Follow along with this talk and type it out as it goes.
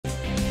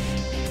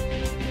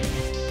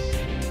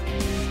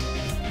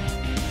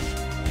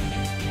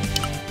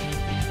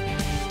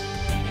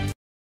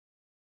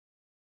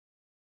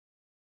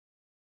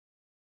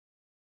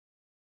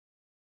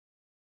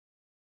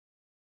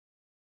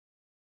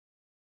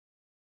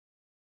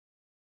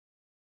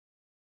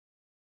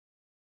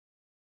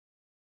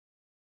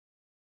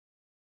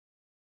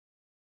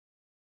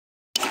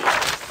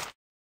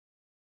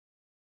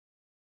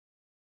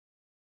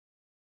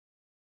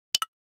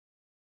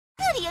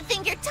you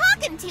think you're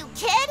talking to,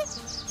 kid?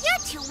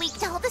 You're too weak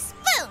to hold a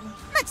spoon,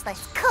 much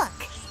less cook.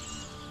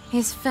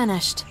 He's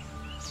finished.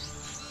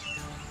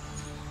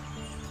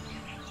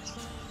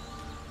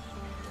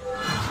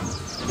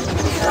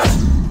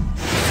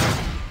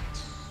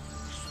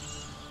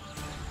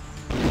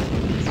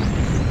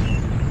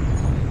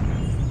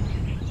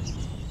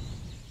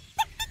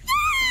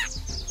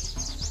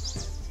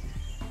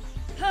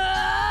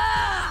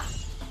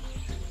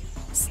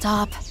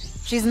 Stop.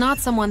 She's not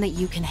someone that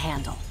you can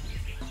handle.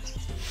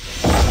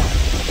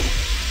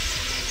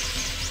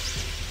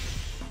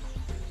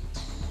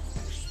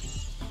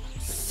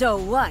 So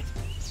what?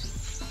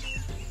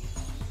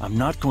 I'm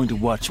not going to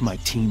watch my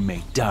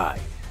teammate die.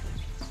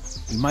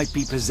 He might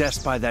be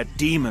possessed by that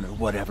demon or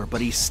whatever, but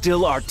he's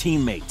still our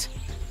teammate.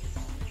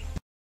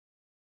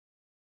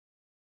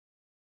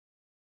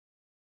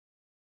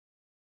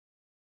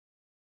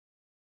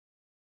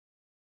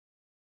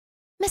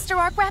 Mr.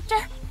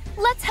 Arkraptor,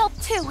 let's help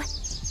too.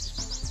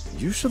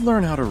 You should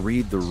learn how to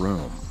read the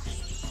room.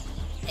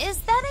 Is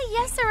that a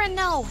yes or a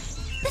no?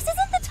 This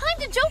isn't the time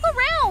to joke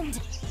around!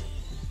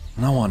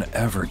 No one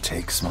ever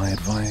takes my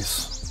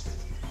advice.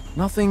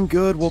 Nothing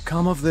good will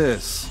come of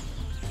this.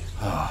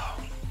 Ah,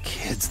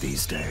 kids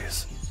these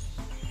days.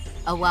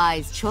 A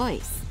wise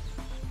choice.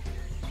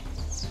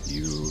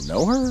 You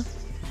know her?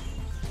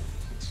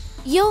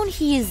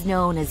 Yonhi is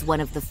known as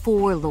one of the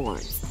Four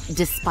Lords,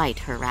 despite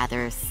her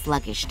rather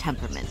sluggish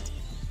temperament.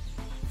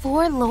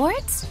 Four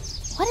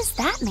Lords? What does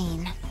that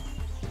mean?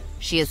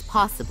 She is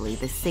possibly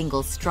the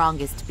single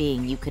strongest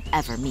being you could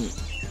ever meet.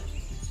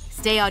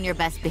 Stay on your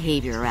best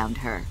behavior around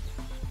her,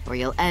 or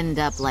you'll end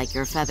up like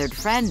your feathered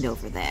friend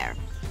over there.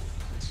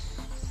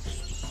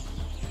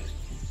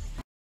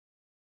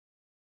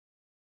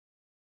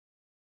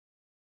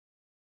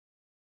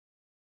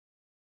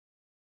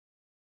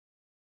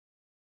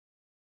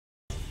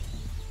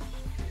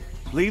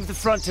 Leave the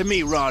front to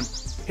me, Ron.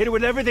 Hit her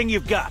with everything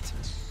you've got.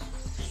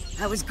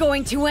 I was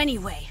going to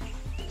anyway.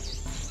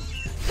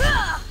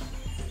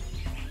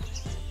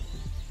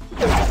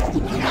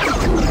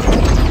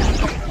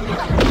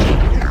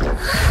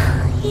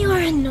 You're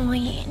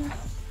annoying.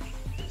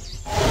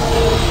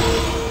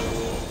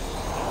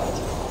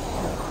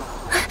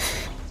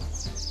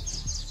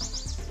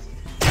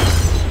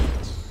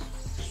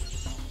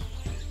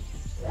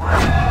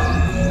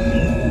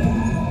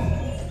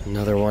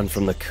 Another one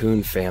from the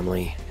Coon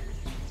family.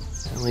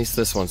 At least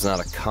this one's not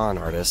a con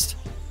artist.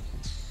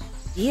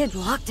 He had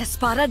locked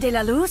Espada de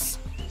la Luz?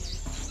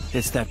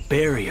 It's that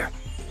barrier.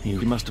 He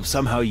must have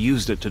somehow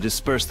used it to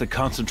disperse the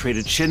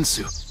concentrated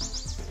Shinsu.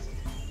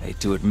 Hate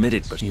to admit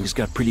it, but he's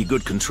got pretty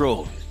good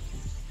control.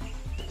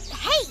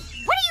 Hey,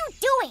 what are you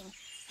doing?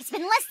 It's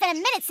been less than a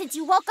minute since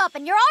you woke up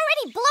and you're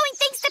already blowing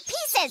things to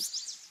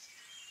pieces!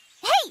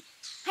 Hey,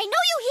 I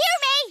know you hear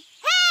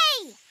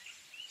me!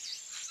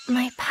 Hey!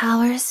 My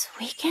power's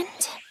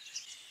weakened?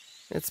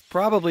 It's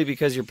probably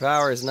because your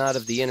power is not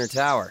of the inner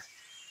tower.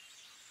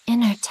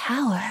 Inner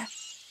tower?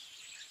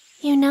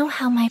 You know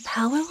how my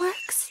power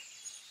works?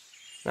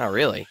 Not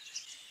really.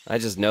 I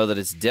just know that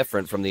it's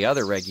different from the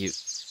other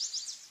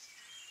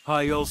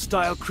High old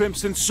style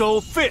Crimson Soul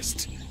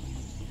Fist!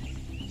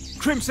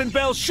 Crimson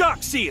Bell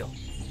Shock Seal!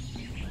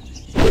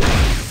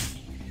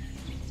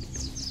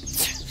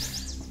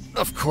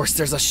 Of course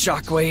there's a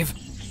shockwave.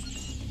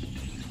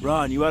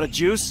 Ron, you out of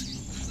juice?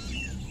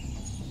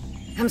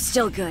 I'm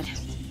still good.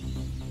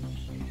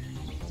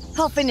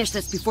 I'll finish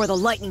this before the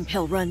lightning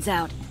pill runs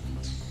out.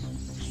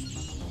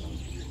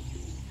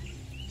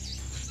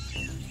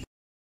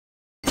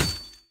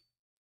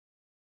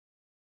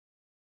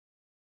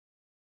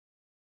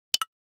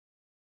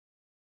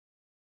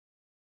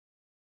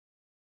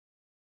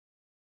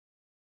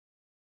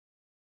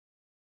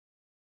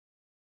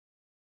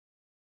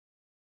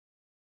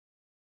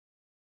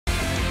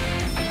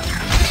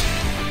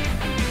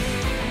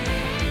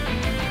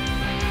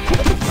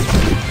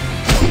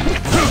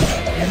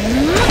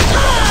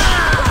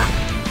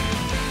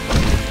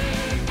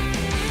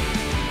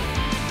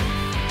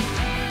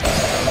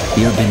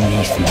 You're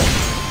beneath me.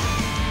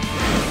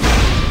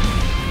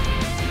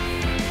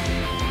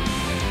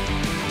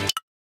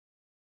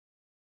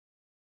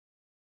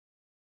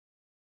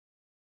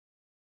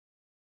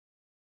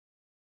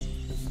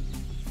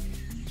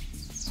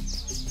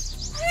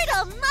 Lord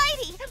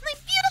Almighty, my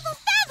beautiful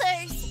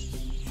feathers!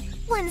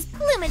 One's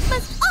plumage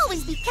must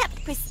always be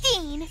kept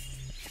pristine.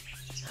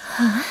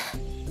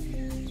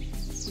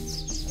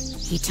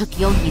 He took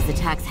Yonhi's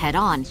attacks head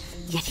on,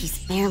 yet he's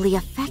barely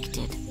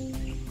affected.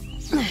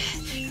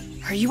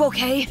 Are you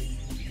okay?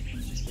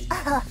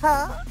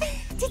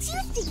 Did you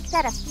think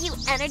that a few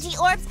energy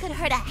orbs could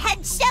hurt a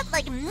head chef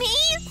like me?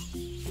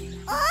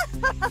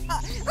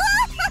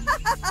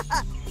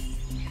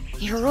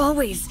 You're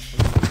always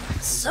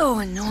so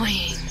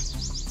annoying.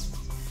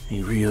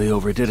 He really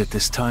overdid it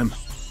this time.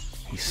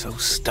 He's so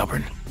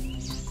stubborn.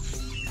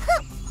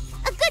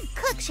 A good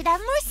cook should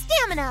have more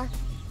stamina.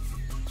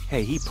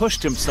 Hey, he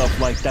pushed himself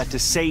like that to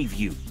save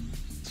you.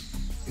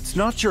 It's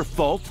not your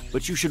fault,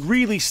 but you should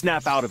really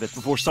snap out of it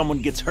before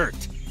someone gets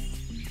hurt.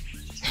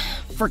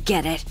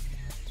 Forget it.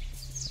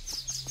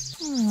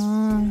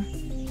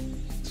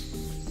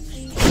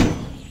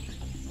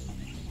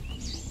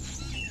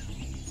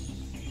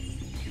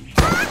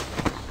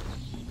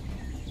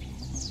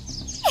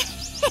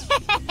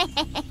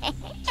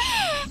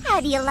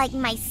 you like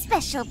my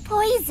special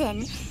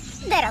poison?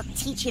 That'll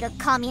teach you to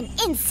call me an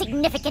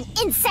insignificant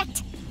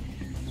insect.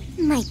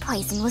 My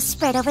poison will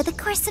spread over the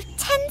course of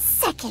 10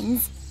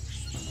 seconds.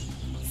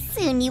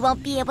 Soon you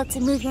won't be able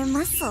to move your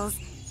muscles.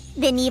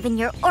 Then even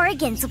your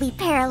organs will be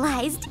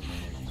paralyzed.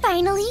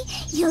 Finally,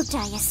 you'll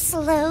die a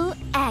slow,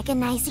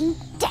 agonizing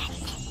death.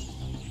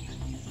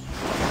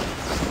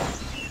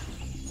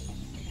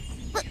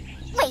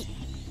 Wait,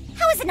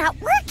 how is it not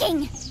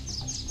working?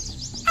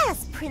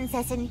 As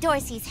Princess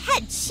Endorsi's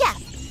head chef,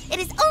 it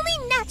is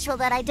only natural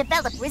that I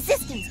develop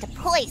resistance to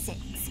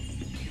poisons.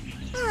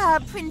 Ah,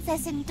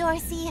 Princess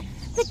Endorsi,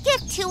 the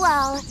gift to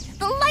all,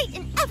 the light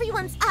in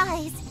everyone's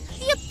eyes,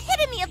 the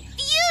epitome of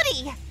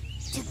beauty.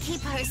 To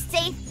keep her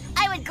safe,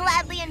 I would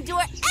gladly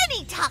endure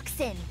any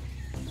toxin.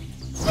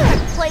 Your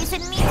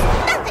poison means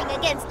nothing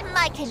against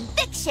my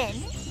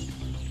conviction.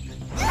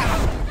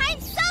 I'm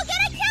so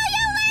gonna kill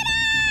you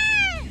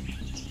later!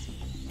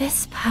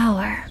 This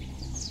power,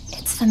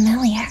 it's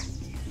familiar,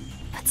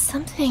 but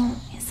something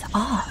is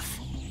off.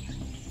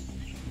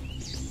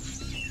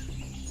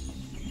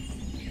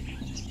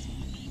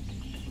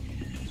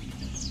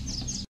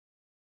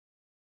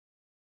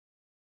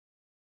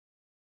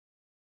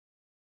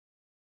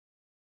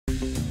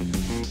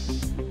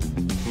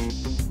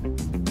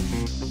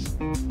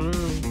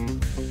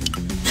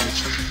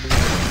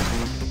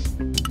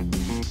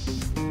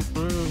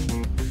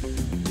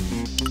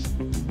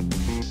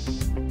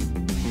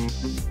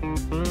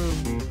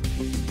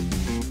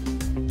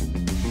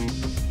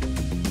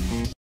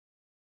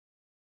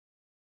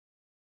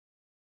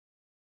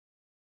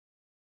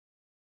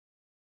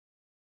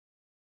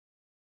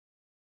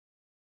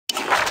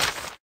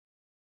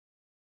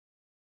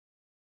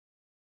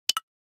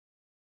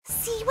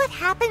 See what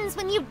happens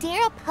when you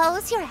dare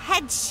oppose your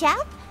head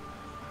chef?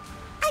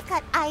 I've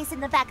got eyes in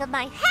the back of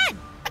my head.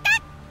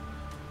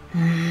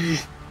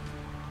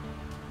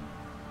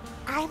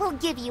 I will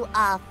give you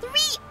all 3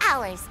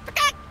 hours.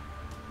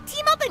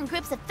 Team up in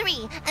groups of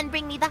 3 and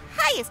bring me the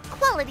highest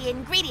quality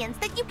ingredients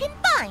that you can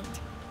find.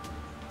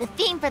 The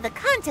theme for the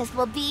contest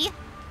will be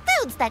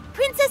foods that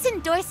Princess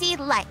Endorsi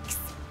likes.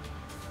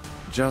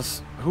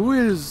 Just who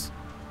is...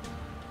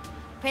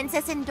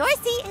 Princess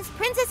Endorsi is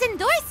Princess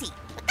Endorsi.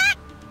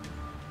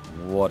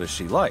 What is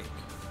she like?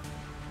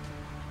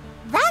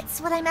 That's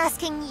what I'm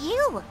asking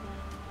you.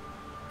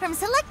 From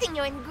selecting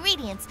your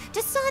ingredients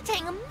to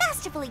sautéing a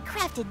masterfully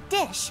crafted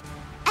dish,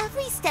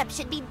 every step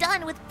should be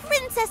done with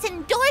Princess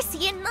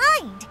Endorsi in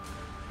mind.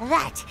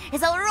 That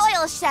is a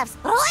royal chef's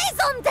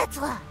raison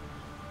d'etre.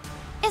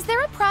 Is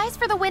there a prize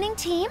for the winning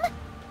team?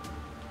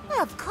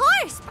 Of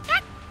course.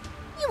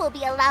 You will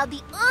be allowed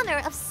the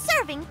honor of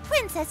serving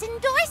Princess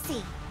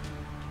Endorsi.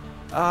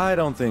 I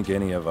don't think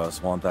any of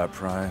us want that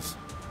prize.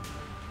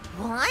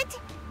 Want?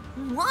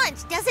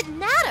 Want doesn't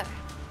matter.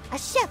 A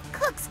chef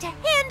cooks to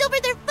hand over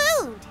their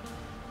food.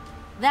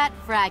 That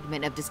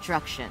fragment of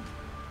destruction.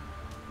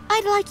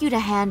 I'd like you to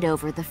hand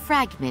over the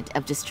fragment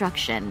of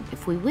destruction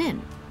if we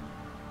win.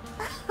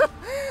 Do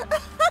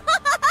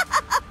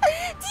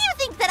you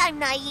think that I'm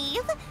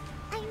naive?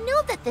 I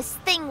know that this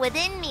thing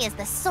within me is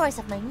the source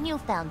of my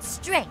newfound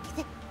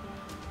strength.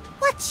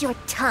 Watch your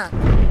tongue.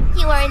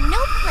 You are in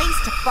no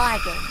place to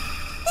bargain.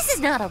 This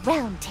is not a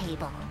round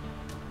table.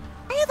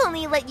 I have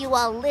only let you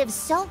all live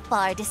so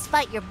far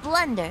despite your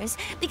blunders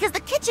because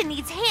the kitchen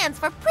needs hands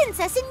for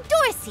Princess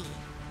Endorsi.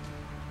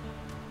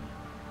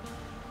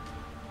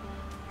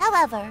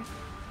 However,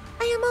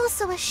 I am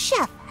also a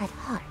chef at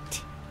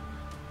heart.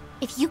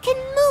 If you can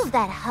move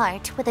that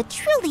heart with a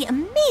truly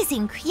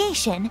amazing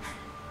creation,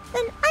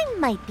 then I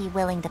might be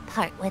willing to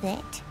part with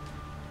it.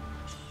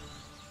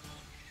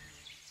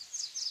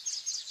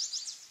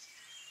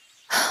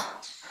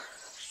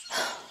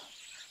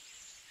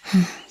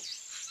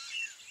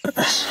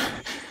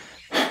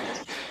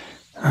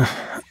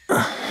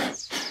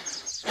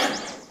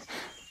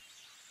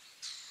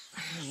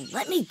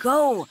 Let me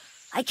go.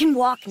 I can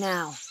walk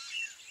now.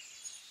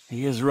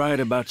 He is right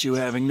about you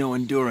having no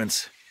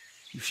endurance.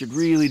 You should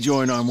really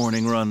join our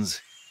morning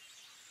runs.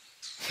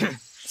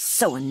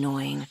 So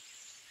annoying.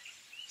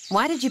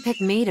 Why did you pick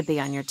me to be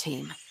on your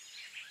team?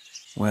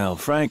 Well,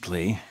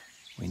 frankly,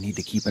 we need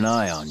to keep an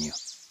eye on you.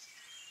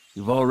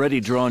 You've already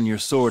drawn your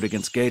sword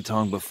against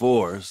Gaetong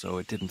before, so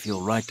it didn't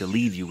feel right to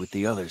leave you with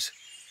the others.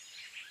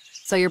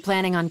 So you're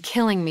planning on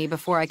killing me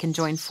before I can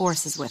join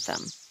forces with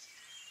them?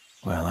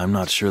 Well, I'm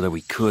not sure that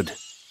we could.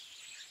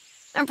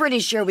 I'm pretty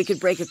sure we could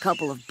break a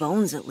couple of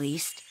bones at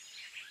least.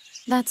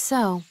 That's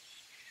so.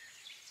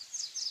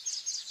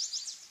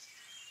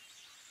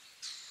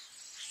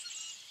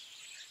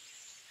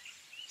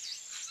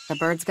 The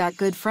bird's got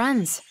good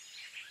friends.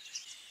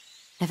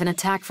 If an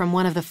attack from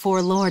one of the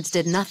 4 lords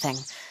did nothing,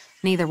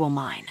 neither will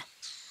mine.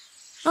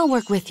 I'll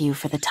work with you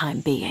for the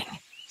time being.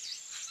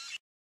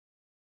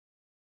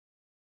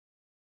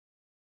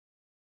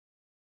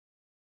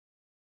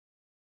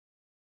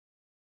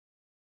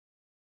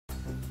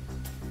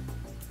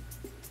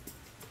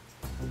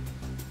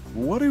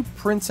 What do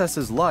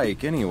princesses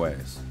like,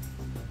 anyways?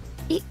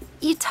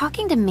 You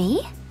talking to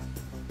me?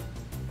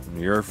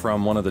 You're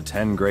from one of the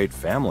 10 great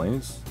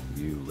families.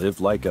 You lived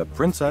like a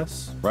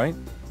princess, right?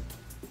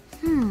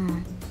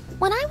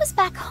 When I was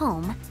back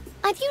home,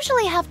 I'd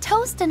usually have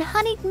toast and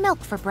honeyed milk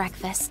for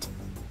breakfast.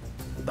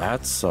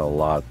 That's a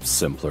lot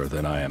simpler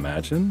than I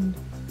imagined.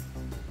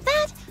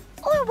 That,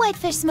 or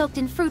whitefish smoked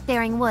in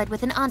fruit-bearing wood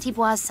with an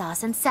Antibroise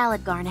sauce and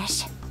salad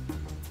garnish.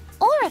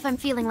 Or if I'm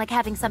feeling like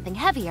having something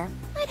heavier,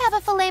 I'd have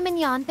a filet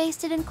mignon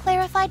basted in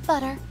clarified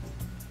butter.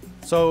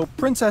 So,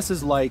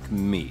 princesses like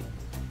me.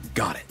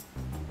 Got it.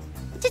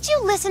 Did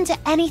you listen to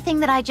anything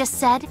that I just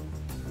said?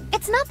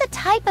 It's not the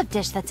type of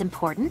dish that's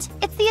important,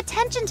 it's the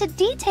attention to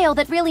detail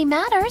that really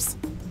matters.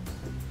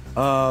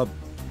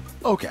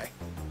 Okay.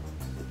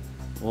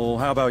 Well,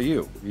 how about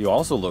you? You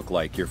also look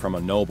like you're from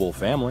a noble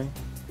family.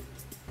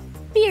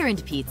 Beer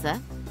and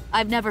pizza.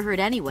 I've never heard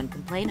anyone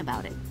complain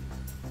about it.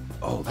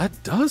 Oh,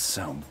 that does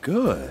sound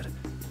good.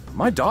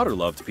 My daughter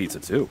loved pizza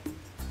too.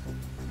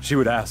 She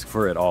would ask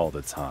for it all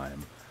the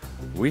time.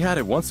 We had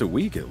it once a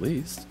week at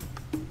least.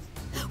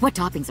 What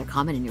toppings are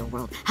common in your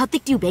world? How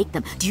thick do you bake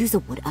them? Do you use a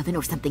wood oven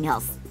or something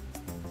else?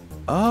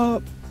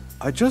 I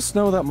just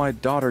know that my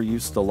daughter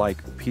used to like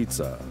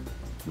pizza.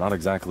 Not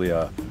exactly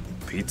a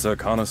pizza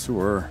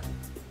connoisseur.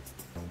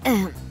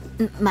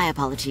 My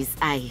apologies.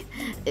 I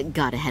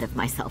got ahead of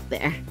myself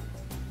there.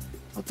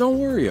 Well, don't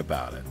worry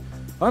about it.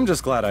 I'm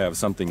just glad I have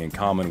something in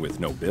common with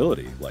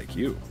nobility like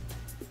you.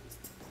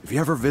 If you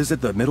ever visit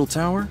the Middle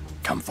Tower,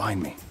 come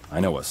find me. I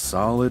know a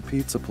solid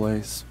pizza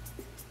place.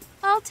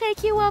 I'll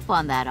take you up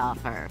on that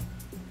offer.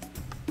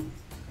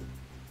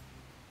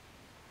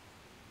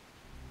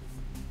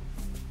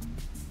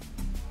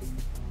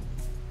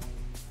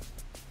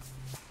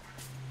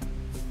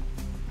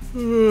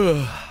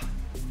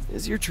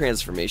 Is your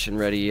transformation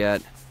ready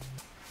yet?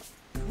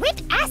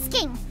 Quit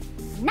asking!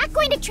 I'm not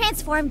going to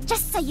transform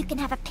just so you can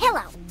have a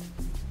pillow.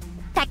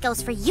 That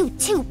goes for you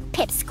too,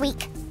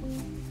 Pipsqueak.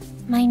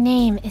 My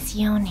name is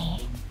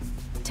Yoni.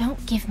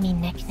 Don't give me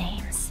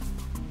nicknames.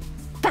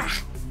 Bah!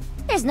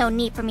 There's no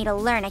need for me to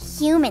learn a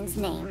human's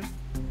name.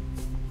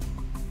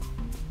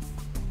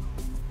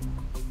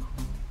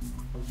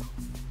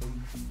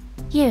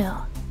 You,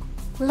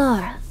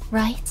 Laura,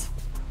 right?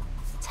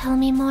 Tell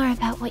me more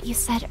about what you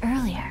said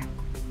earlier.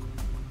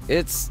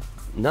 It's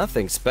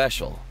nothing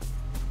special.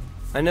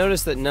 I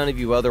noticed that none of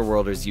you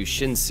Otherworlders use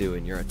Shinsu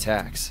in your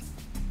attacks.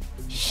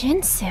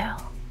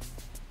 Shinsu?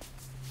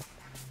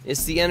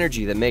 It's the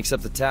energy that makes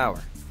up the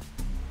tower.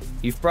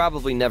 You've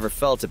probably never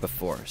felt it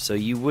before, so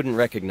you wouldn't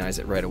recognize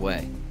it right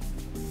away.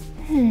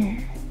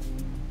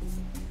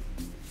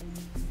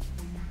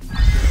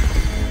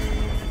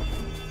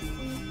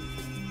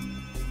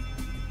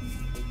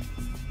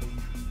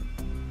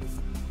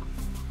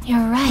 You're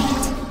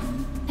right.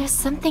 There's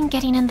something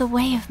getting in the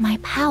way of my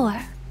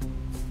power.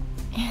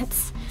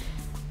 It's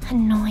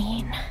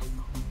annoying.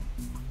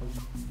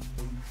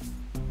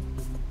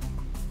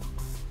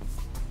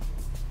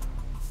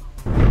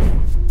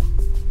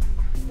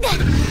 What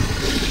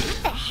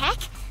the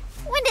heck?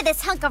 When did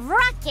this hunk of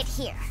rock get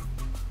here?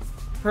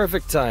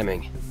 Perfect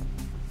timing.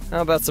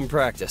 How about some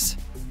practice?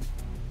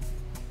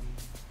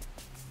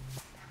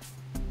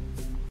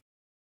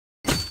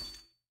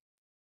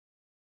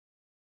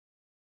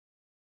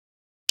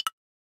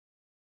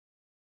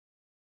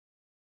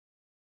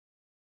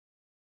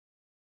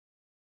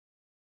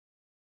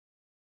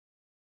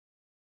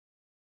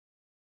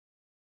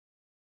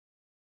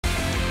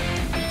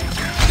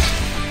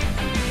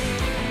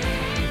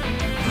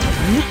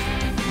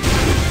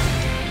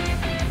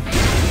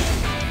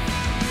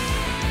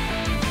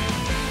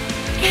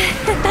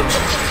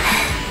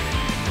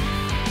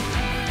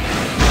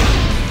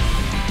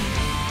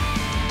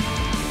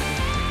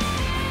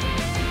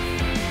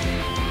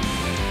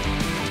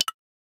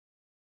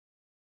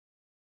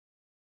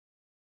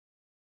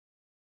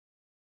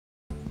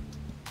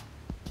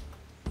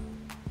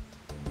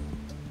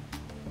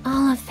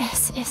 All of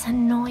this is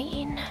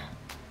annoying.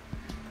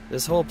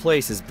 This whole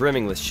place is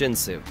brimming with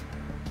Shinsu.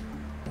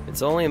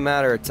 It's only a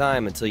matter of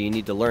time until you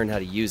need to learn how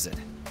to use it.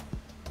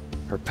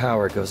 Her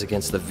power goes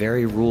against the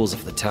very rules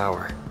of the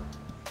tower.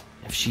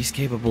 If she's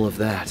capable of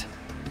that...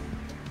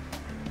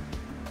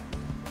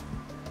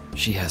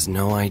 she has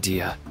no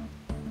idea.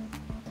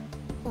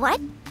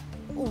 What?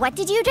 What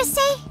did you just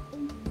say?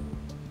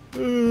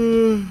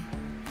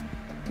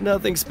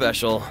 Nothing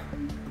special.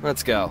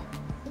 Let's go.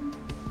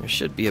 There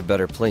should be a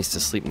better place to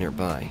sleep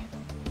nearby.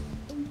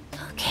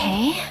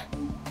 Okay.